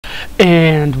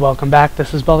And welcome back.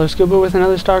 This is ballerscuba with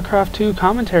another Starcraft 2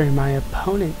 commentary. My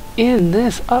opponent in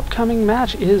this upcoming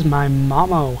match is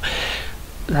Maimaimo.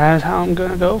 That is how I'm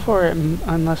gonna go for it,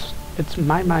 unless it's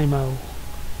Maimaimo.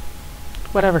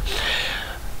 Whatever.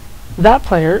 That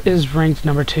player is ranked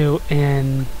number 2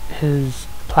 in his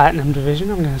Platinum division.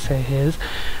 I'm gonna say his,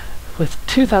 with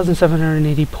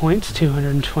 2,780 points,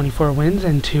 224 wins,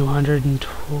 and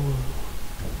 224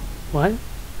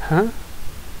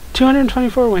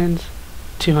 wins,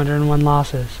 201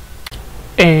 losses.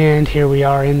 And here we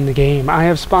are in the game. I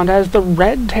have spawned as the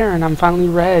red Terran. I'm finally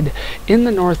red in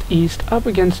the northeast up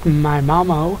against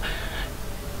Maimaimo.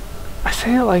 I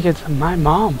say it like it's my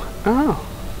mom. Oh.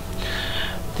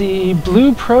 The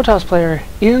blue Protoss player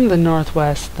in the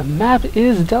northwest. The map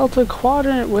is Delta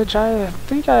Quadrant, which I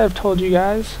think I have told you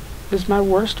guys is my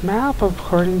worst map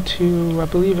according to, I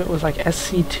believe it was like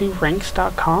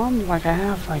sc2ranks.com. Like I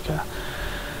have like a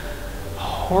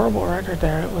horrible record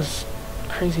there. It was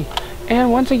crazy.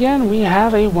 And once again we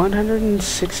have a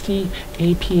 160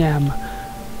 APM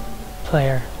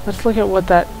player. Let's look at what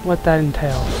that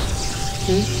entails.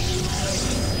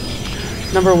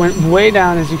 Number went way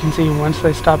down, as you can see, once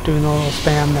they stopped doing the little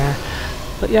spam there.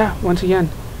 But yeah, once again,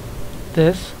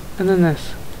 this and then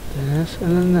this and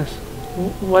then this.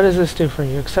 What does this do for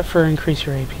you except for increase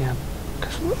your APM?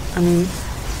 Because I mean,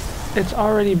 it's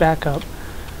already back up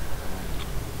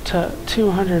to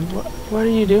 200. What are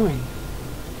you doing?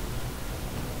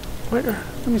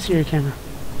 Let me see your camera.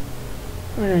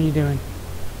 What are you doing?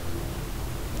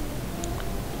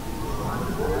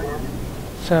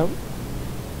 So,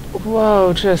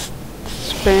 whoa, just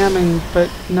spamming, but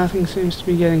nothing seems to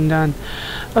be getting done.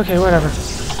 Okay, whatever.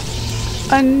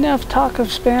 Enough talk of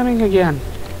spamming again.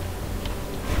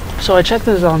 So I checked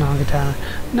the Zelnaga tower,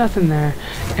 nothing there,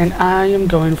 and I am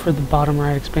going for the bottom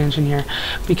right expansion here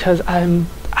because I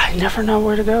never know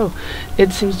where to go.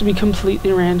 It seems to be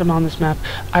completely random on this map.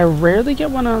 I rarely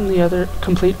get one on the other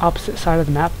complete opposite side of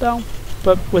the map though,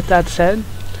 but with that said,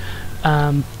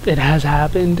 it has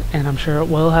happened and I'm sure it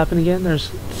will happen again. There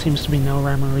seems to be no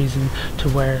rhyme or reason to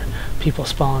where people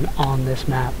spawn on this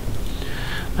map.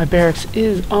 My barracks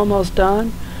is almost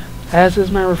done, as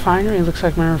is my refinery. It looks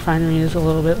like my refinery is a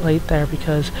little bit late there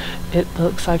because it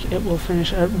looks like it will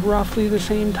finish at roughly the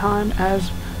same time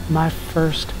as my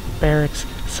first barracks,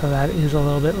 so that is a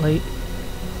little bit late.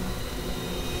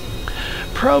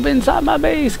 Probe inside my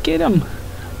base, get him!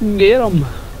 Get him!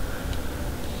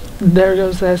 There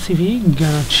goes the SCV,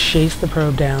 gonna chase the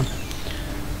probe down.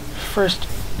 First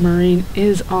Marine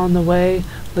is on the way.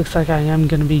 Looks like I am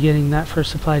gonna be getting that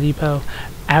first supply depot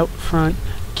out front.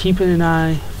 Keeping an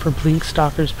eye for blink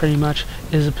stalkers pretty much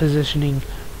is a positioning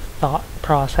thought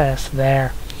process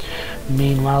there.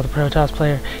 Meanwhile, the Protoss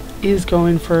player is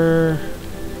going for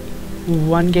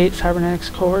 1 gate cybernetics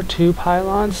core, 2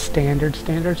 pylons, standard.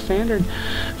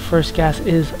 First gas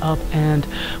is up and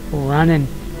running.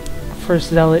 First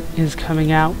zealot is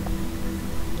coming out.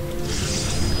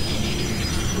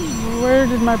 Where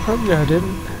did my probe go? Did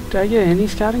I get any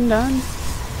scouting done?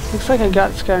 Looks like I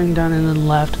got scouting done and then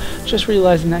left, just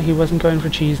realizing that he wasn't going for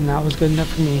cheese and that was good enough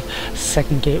for me.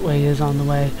 Second gateway is on the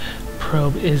way.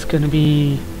 Probe is going to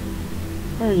be...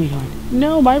 Where are you going?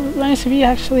 No, my CV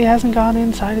actually hasn't gone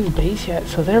inside his base yet,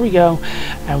 so there we go.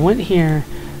 I went here,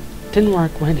 didn't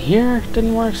work, went here,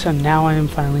 didn't work, so now I am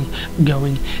finally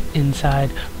going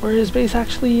inside where his base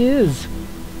actually is.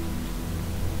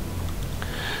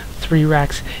 3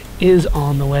 racks is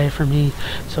on the way for me,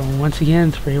 so once again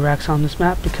 3 racks on this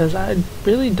map because I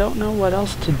really don't know what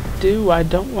else to do. I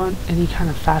don't want any kind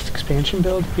of fast expansion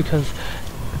build because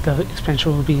the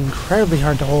expansion will be incredibly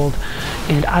hard to hold,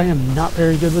 and I am not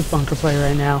very good with bunker play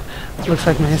right now. It looks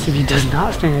like my SCV does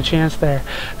not stand a chance there,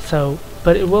 so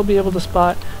but it will be able to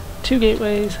spot 2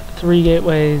 gateways, 3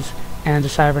 gateways, and a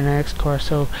cybernetics core,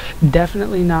 so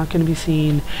definitely not going to be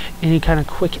seeing any kind of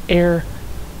quick air.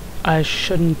 I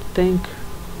shouldn't think.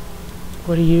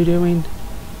 What are you doing?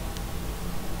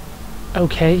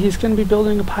 Okay, he's going to be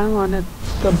building a pylon at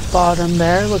the bottom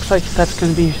there. Looks like that's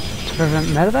going to be to prevent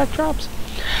medevac drops.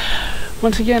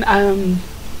 Once again, I'm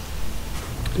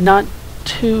not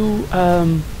too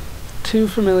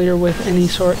familiar with any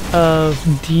sort of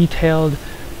detailed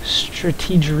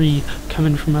strategery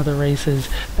coming from other races.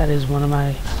 That is one of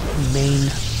my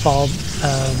main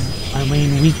my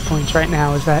main weak points right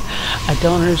now, is that I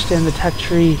don't understand the tech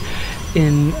tree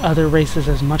in other races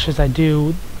as much as I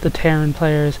do the Terran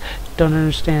players. Don't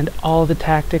understand all the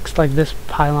tactics, like this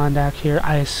pylon back here.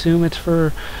 I assume it's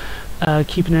for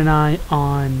keeping an eye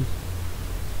on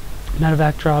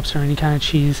medevac drops or any kind of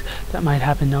cheese that might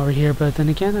happen over here. But then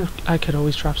again, I could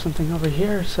always drop something over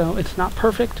here, so it's not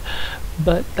perfect,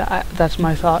 but that's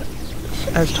my thought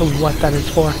as to what that is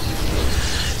for.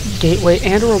 Gateway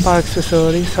and a robotics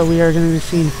facility, so we are going to be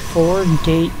seeing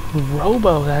 4-gate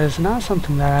robo. That is not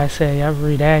something that I say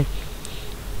every day.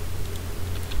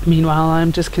 Meanwhile,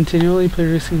 I'm just continually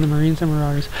producing the Marines and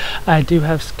Marauders. I do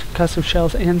have concussive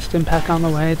shells and stim pack on the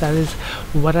way. That is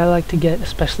what I like to get,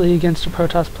 especially against a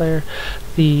Protoss player.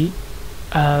 The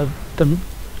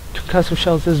concussive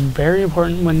shells is very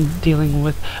important when dealing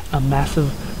with a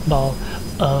massive ball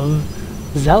of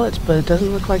Zealots, but it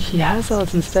doesn't look like he has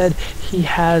Zealots. Instead, he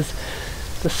has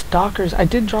the Stalkers. I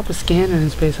did drop a scan in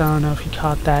his base. I don't know if he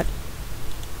caught that,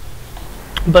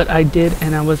 but I did,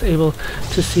 and I was able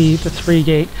to see the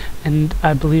 3-gate, and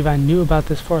I believe I knew about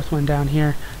this 4th one down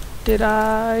here. Did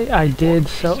I? I did,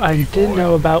 so I did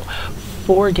know about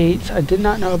 4 gates. I did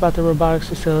not know about the robotics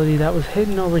facility that was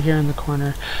hidden over here in the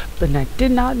corner, but I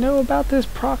did not know about this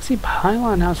proxy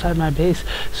pylon outside my base,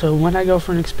 so when I go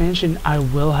for an expansion, I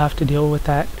will have to deal with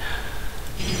that.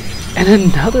 And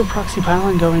another proxy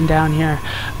pylon going down here.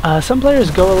 Some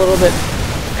players go a little bit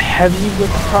heavy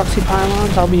with the proxy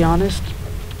pylons, I'll be honest.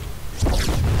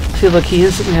 See, look, he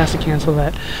instantly has to cancel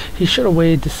that. He should have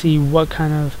waited to see what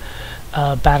kind of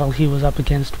battle he was up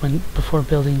against before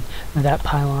building that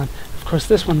pylon. Of course,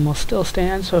 this one will still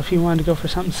stand, so if he wanted to go for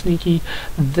something sneaky,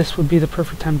 this would be the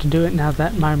perfect time to do it now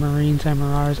that my Marines and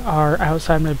Marauders are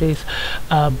outside my base.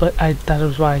 But that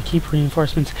is why I keep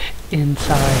reinforcements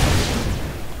inside.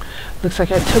 Looks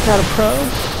like I took out a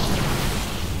probe.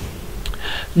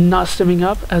 Not stimming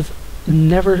up, as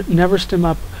never stim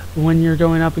up when you're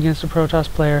going up against a Protoss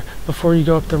player. Before you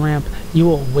go up the ramp, you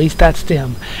will waste that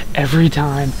stim every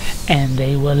time, and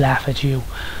they will laugh at you.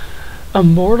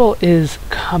 Immortal is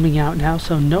coming out now,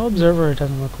 so no observer, it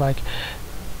doesn't look like.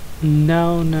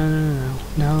 No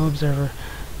observer.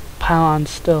 Pylon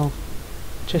still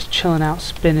just chilling out,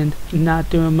 spinning, not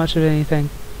doing much of anything.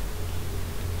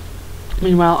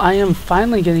 Meanwhile, I am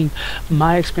finally getting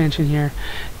my expansion here,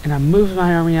 and I'm moving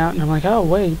my army out, and I'm like, oh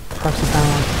wait, proxy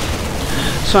pylon.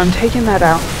 So I'm taking that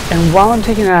out, and while I'm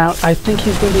taking it out, I think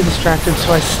he's going to be distracted,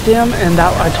 so I stim, and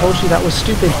I told you that was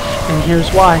stupid, and here's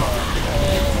why.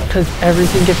 Because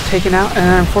everything gets taken out, and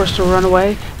then I'm forced to run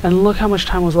away, and look how much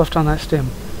time was left on that stim.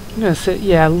 I'm going to sit,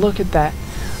 yeah, look at that.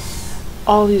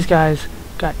 All these guys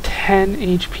got 10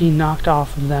 HP knocked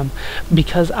off of them,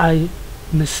 because I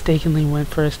mistakenly went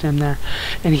for a stim there.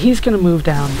 And he's going to move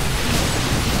down.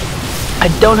 I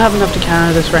don't have enough to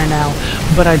counter this right now,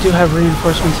 but I do have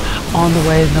reinforcements on the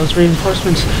way, and those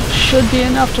reinforcements should be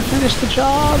enough to finish the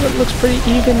job. It looks pretty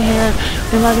even here.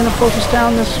 Am I going to focus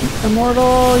down this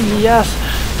Immortal? Yes,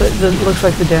 but it looks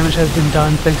like the damage has been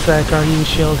done thanks to that Guardian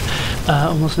Shield.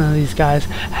 Almost none of these guys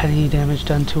had any damage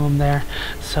done to them there,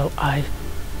 so I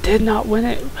did not win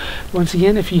it. Once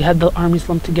again, if you had the armies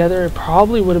lumped together, it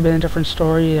probably would have been a different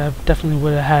story. I definitely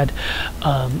would have had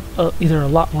either a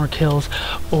lot more kills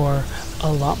or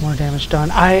a lot more damage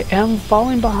done. I am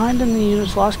falling behind in the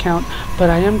units lost count, but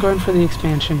I am going for the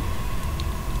expansion.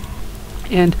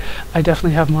 And I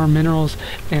definitely have more minerals,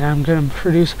 and I'm going to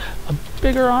produce a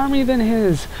bigger army than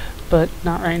his, but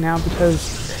not right now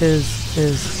because his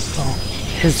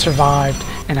survived,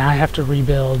 and I have to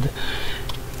rebuild.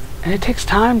 And it takes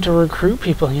time to recruit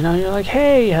people, you know. You're like,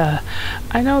 hey,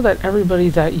 I know that everybody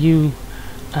that you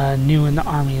knew in the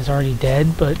army is already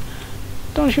dead, but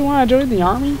don't you want to join the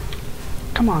army?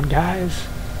 Come on, guys.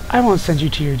 I won't send you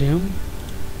to your doom.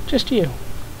 Just you.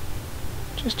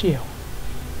 Just you.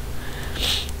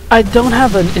 I don't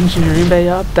have an engineering bay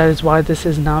up. That is why this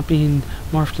is not being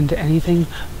morphed into anything,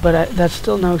 but that's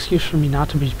still no excuse for me not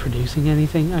to be producing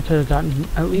anything. I could have gotten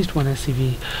at least one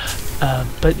SCV,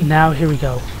 but now here we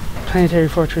go. Planetary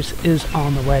Fortress is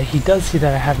on the way. He does see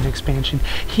that I have an expansion.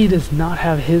 He does not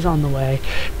have his on the way.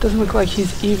 Doesn't look like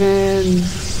he's even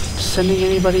sending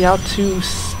anybody out to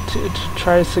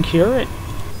try to secure it.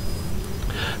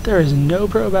 There is no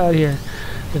probe out here.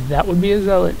 That would be a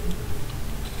Zealot.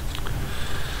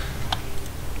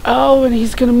 Oh, and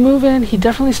he's gonna move in. He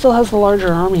definitely still has the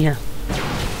larger army here.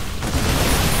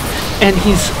 And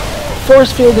he's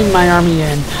force fielding my army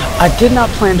in. I did not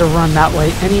plan to run that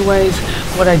way anyways.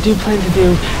 What I do plan to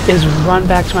do is run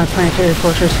back to my planetary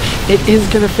fortress. It is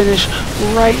going to finish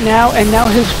right now, and now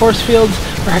his force fields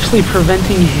are actually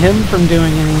preventing him from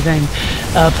doing anything.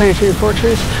 Planetary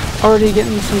fortress already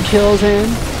getting some kills in,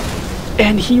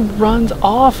 and he runs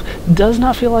off. Does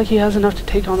not feel like he has enough to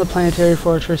take on the planetary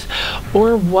fortress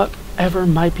or whatever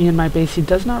might be in my base. He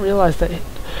does not realize that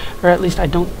or at least I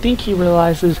don't think he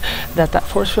realizes, that that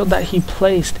force field that he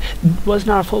placed was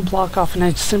not a full block off, and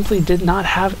I simply did not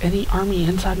have any army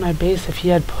inside my base. If he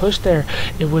had pushed there,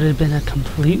 it would have been a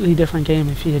completely different game.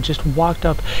 If he had just walked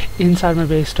up inside my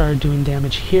base, started doing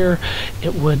damage here,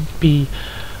 it would be,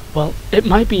 well, it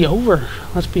might be over,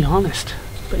 let's be honest.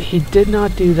 But he did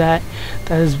not do that.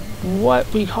 That is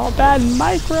what we call bad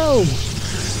micro.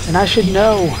 And I should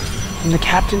know. I'm the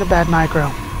captain of bad micro.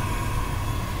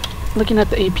 Looking at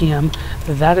the APM,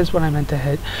 that is what I meant to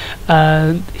hit.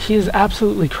 He is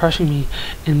absolutely crushing me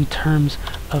in terms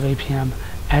of APM,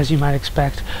 as you might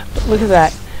expect. But look at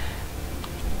that.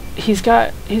 He's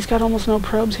got almost no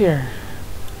probes here.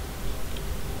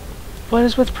 What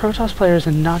is with Protoss players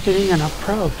and not getting enough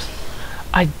probes?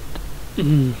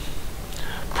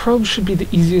 Probes should be the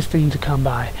easiest thing to come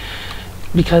by,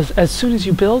 because as soon as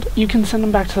you build, you can send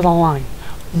them back to the line.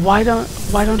 Why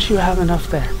don't you have enough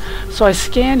there? So I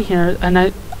scan here, and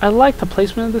I like the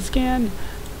placement of the scan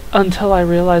until I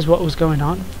realized what was going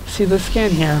on. See the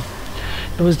scan here,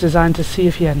 it was designed to see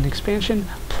if he had an expansion,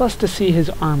 plus to see his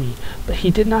army. But he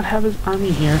did not have his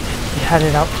army here, he had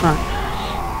it out front.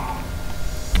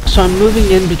 So I'm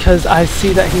moving in because I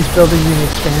see that he's building the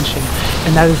expansion,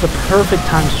 and that is the perfect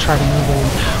time to try to move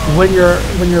in when your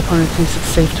opponent thinks it's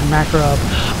safe to macro up.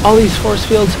 All these force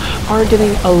fields are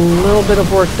getting a little bit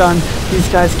of work done. These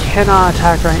guys cannot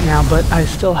attack right now, but I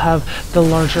still have the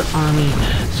larger army,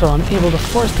 so I'm able to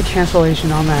force the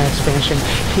cancellation on that expansion.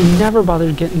 He never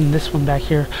bothered getting this one back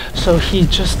here, so he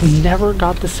just never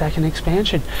got the second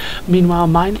expansion. Meanwhile,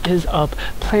 mine is up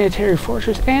Planetary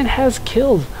Fortress and has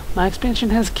kills. My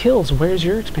expansion has kills. Where's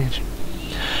your expansion?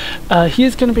 He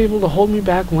is going to be able to hold me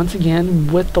back once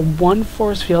again with the one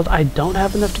force field. I don't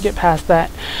have enough to get past that.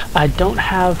 I don't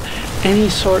have any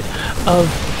sort of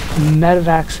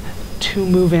medevacs to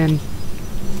move in.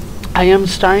 I am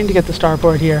starting to get the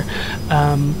starboard here.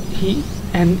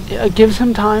 It gives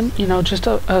him time, you know, just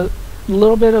a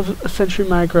little bit of a Sentry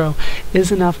Micro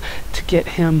is enough to get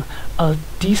him a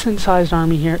decent sized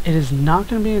army here. It is not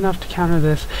going to be enough to counter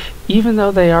this. Even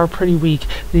though they are pretty weak,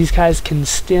 these guys can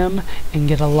stim and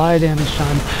get a lot of damage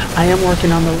done. I am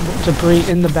working on the debris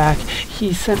in the back.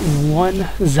 He sent one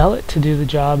zealot to do the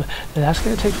job. That's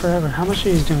going to take forever. How much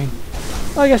is he doing?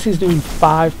 Well, I guess he's doing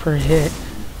 5 per hit,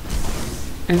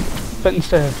 but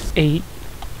instead of 8.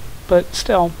 But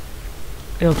still,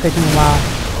 it'll take him a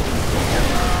while.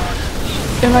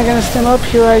 Am I going to stim up?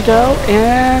 Here I go,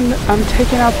 and I'm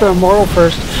taking out the Immortal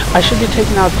first. I should be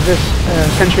taking out this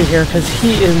Sentry here, because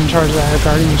he is in charge of that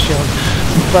Guardian Shield.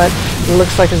 But it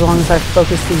looks like as long as I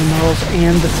focus the Immortals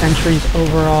and the Sentries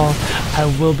overall,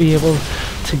 I will be able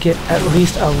to get at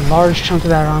least a large chunk of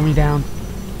that army down.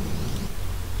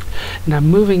 And I'm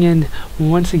moving in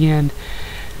once again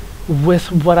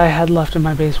with what I had left in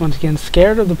my base, once again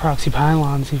scared of the proxy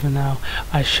pylons, even though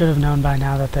I should have known by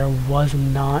now that there was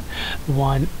not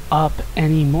one up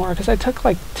anymore, because I took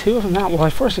like 2 of them out. Well, I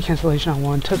forced a cancellation on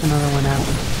one, took another one out.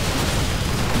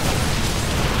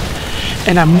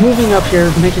 And I'm moving up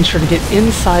here, making sure to get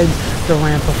inside the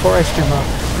ramp before I stim up.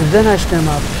 Then I stim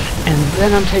up, and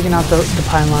then I'm taking out the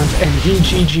pylons, and he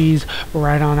GG's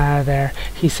right on out of there.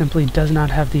 He simply does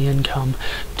not have the income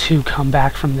to come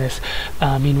back from this.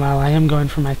 Meanwhile, I am going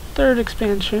for my 3rd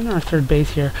expansion, or 3rd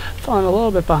base here, falling a little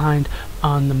bit behind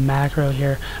on the macro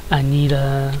here. I need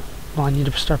to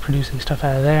start producing stuff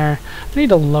out of there. I need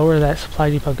to lower that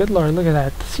supply depot. Good lord, look at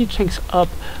that. The siege tank's up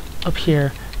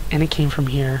here, and it came from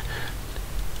here.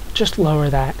 Just lower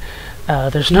that.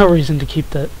 There's no reason to keep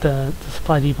the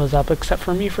supply depots up except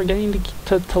for me forgetting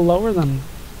to lower them,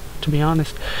 to be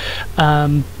honest.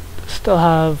 Still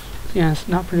have, yes,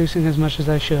 not producing as much as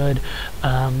I should.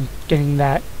 Getting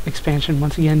that expansion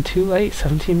once again too late.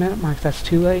 17-minute mark, that's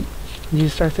too late. You need to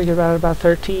start thinking about it about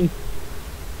 13.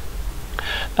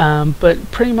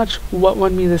 But pretty much what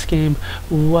won me this game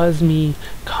was me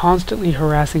constantly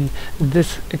harassing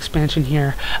this expansion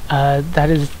here. That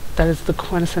is the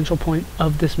quintessential point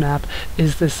of this map,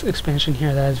 is this expansion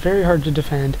here that is very hard to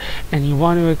defend, and you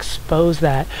want to expose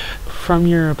that from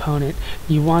your opponent.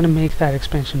 You want to make that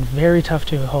expansion very tough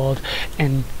to hold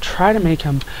and try to make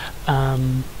him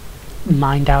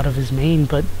mined out of his main,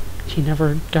 but he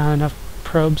never got enough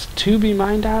probes to be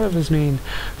mined out of his main.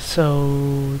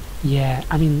 So yeah,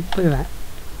 I mean, look at that.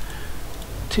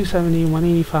 270,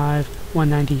 185,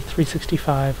 190,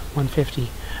 365, 150.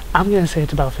 I'm going to say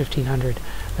it's about 1500,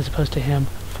 as opposed to him,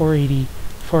 480,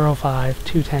 405,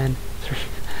 210, 3.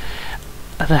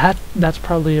 That's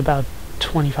probably about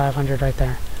 2500 right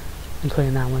there,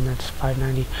 including that one. That's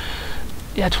 590.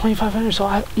 Yeah, 2500. So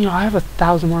I have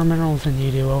 1,000 more minerals than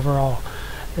you do overall.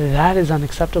 That is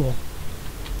unacceptable.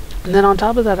 And then on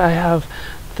top of that, I have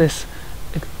this,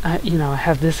 I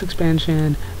have this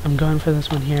expansion. I'm going for this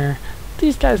one here.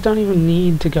 These guys don't even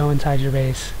need to go inside your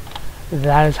base.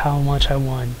 That is how much I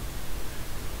won.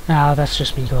 Now, that's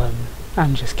just me gloating.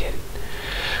 I'm just kidding.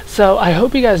 So, I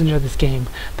hope you guys enjoyed this game.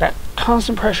 That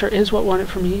constant pressure is what won it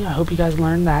for me. I hope you guys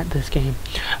learned that this game.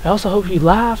 I also hope you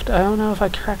laughed. I don't know if I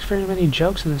cracked very many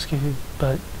jokes in this game,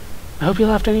 but I hope you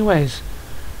laughed anyways.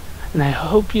 And I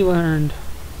hope you learned.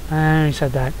 I already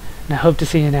said that. And I hope to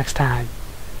see you next time.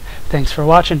 Thanks for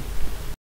watching.